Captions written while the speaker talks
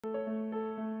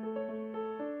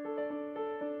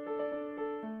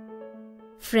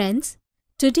Friends,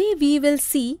 today we will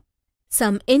see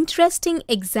some interesting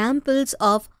examples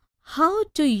of how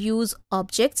to use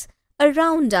objects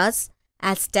around us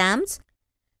as stamps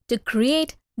to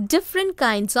create different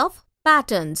kinds of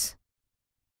patterns.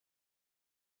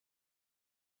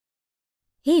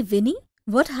 Hey Vinny,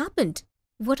 what happened?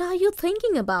 What are you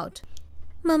thinking about?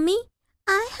 Mummy,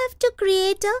 I have to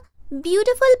create a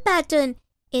beautiful pattern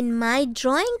in my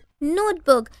drawing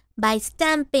notebook by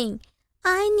stamping.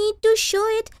 I need to show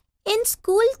it in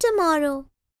school tomorrow.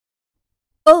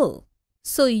 Oh,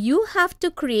 so you have to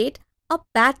create a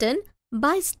pattern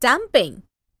by stamping.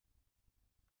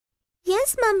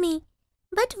 Yes, Mummy.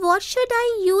 But what should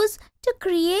I use to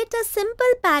create a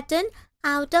simple pattern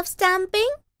out of stamping?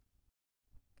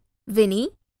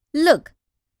 Vinny, look.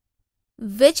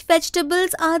 Which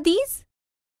vegetables are these?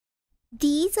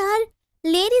 These are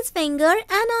lady's finger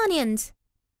and onions.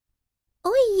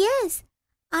 Oh yes,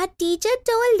 our teacher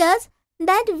told us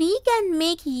that we can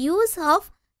make use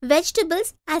of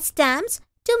vegetables as stamps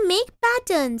to make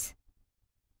patterns.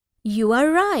 You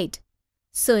are right.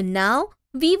 So now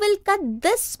we will cut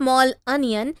this small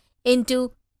onion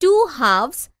into two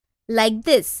halves like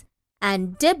this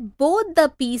and dip both the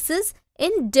pieces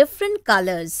in different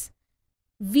colors.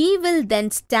 We will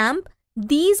then stamp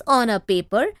these on a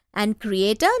paper and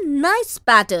create a nice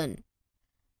pattern.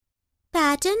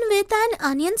 Pattern with an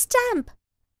onion stamp.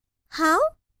 How?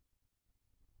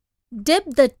 Dip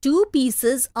the two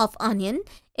pieces of onion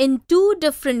in two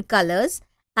different colors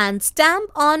and stamp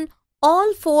on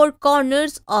all four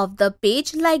corners of the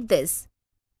page like this.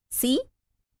 See,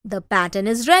 the pattern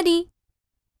is ready.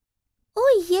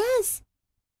 Oh yes.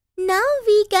 Now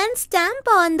we can stamp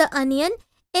on the onion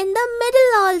in the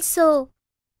middle also.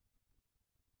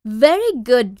 Very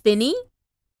good, Vinny.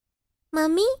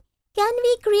 Mummy, can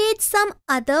we create some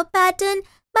other pattern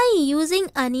by using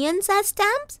onions as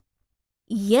stamps?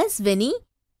 Yes, Vinny.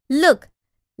 Look,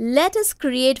 let us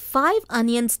create 5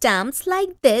 onion stamps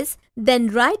like this, then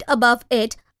right above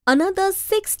it another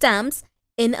 6 stamps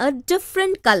in a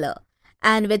different color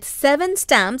and with 7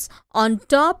 stamps on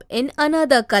top in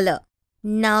another color.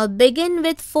 Now begin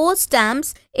with 4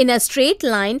 stamps in a straight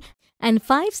line and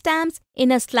 5 stamps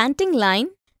in a slanting line.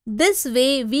 This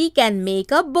way we can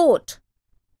make a boat.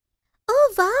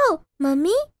 Oh wow,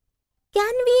 Mummy!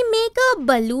 Can we make a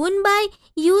balloon by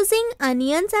using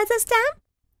onions as a stamp?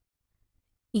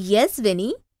 Yes,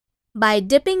 Vinny. By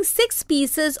dipping 6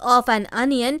 pieces of an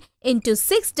onion into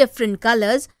 6 different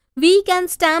colors, we can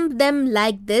stamp them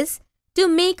like this to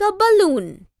make a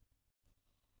balloon.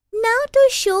 Now to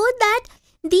show that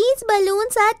these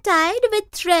balloons are tied with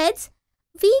threads,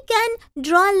 we can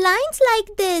draw lines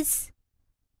like this.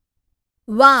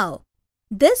 Wow!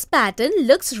 This pattern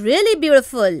looks really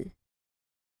beautiful.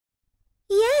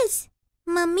 Yes,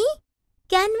 Mummy,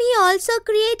 can we also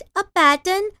create a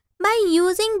pattern by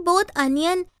using both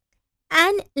onion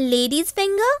and lady's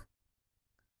finger?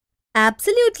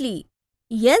 Absolutely.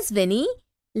 Yes, Vinny.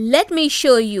 Let me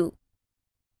show you.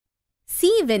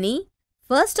 See, Vinny,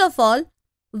 first of all,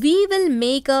 we will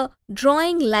make a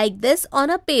drawing like this on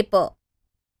a paper.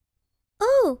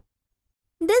 Oh,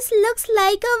 this looks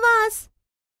like a vase.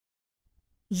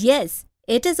 Yes,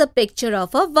 it is a picture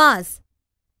of a vase.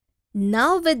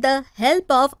 Now with the help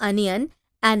of onion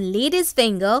and lady's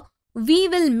finger, we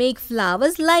will make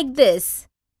flowers like this.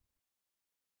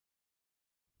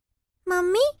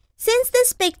 Mummy, since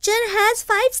this picture has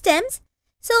 5 stems,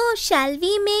 so shall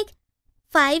we make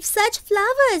 5 such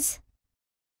flowers?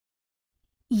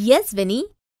 Yes, Vinny.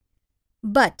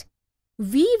 But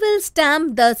we will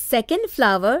stamp the second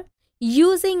flower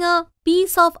using a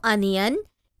piece of onion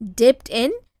dipped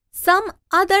in some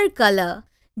other color,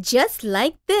 just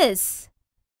like this.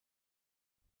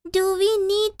 Do we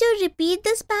need to repeat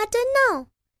this pattern now?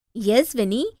 Yes,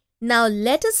 Vinny. Now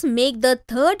let us make the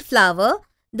third flower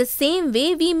the same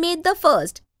way we made the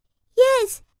first.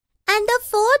 Yes, and the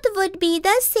fourth would be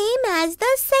the same as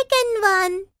the second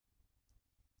one.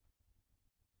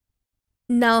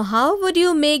 Now how would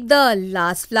you make the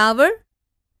last flower?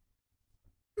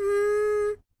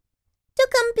 To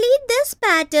complete this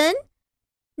pattern,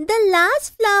 the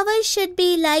last flower should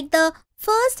be like the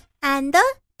first and the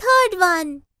third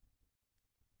one.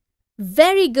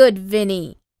 Very good,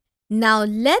 Vinny. Now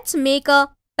let's make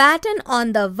a pattern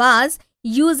on the vase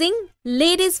using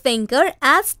lady's finger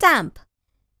as stamp.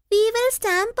 We will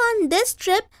stamp on this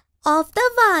strip of the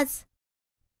vase.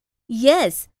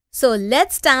 Yes, so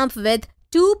let's stamp with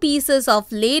 2 pieces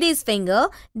of lady's finger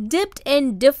dipped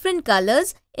in different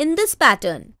colors in this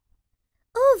pattern.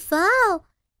 Oh wow!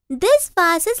 This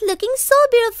vase is looking so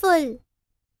beautiful.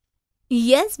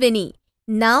 Yes, Vinny.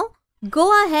 Now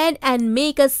go ahead and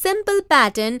make a simple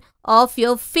pattern of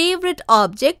your favorite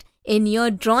object in your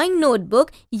drawing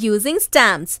notebook using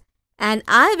stamps. And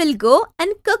I will go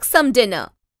and cook some dinner.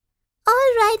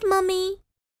 All right, Mummy.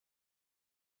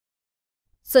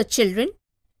 So children,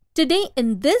 today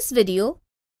in this video,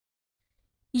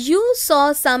 you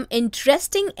saw some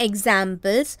interesting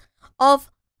examples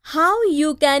of how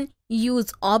you can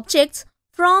use objects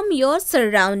from your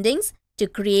surroundings to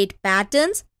create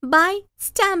patterns by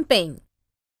stamping.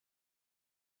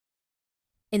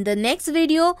 In the next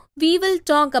video, we will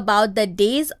talk about the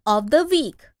days of the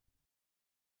week.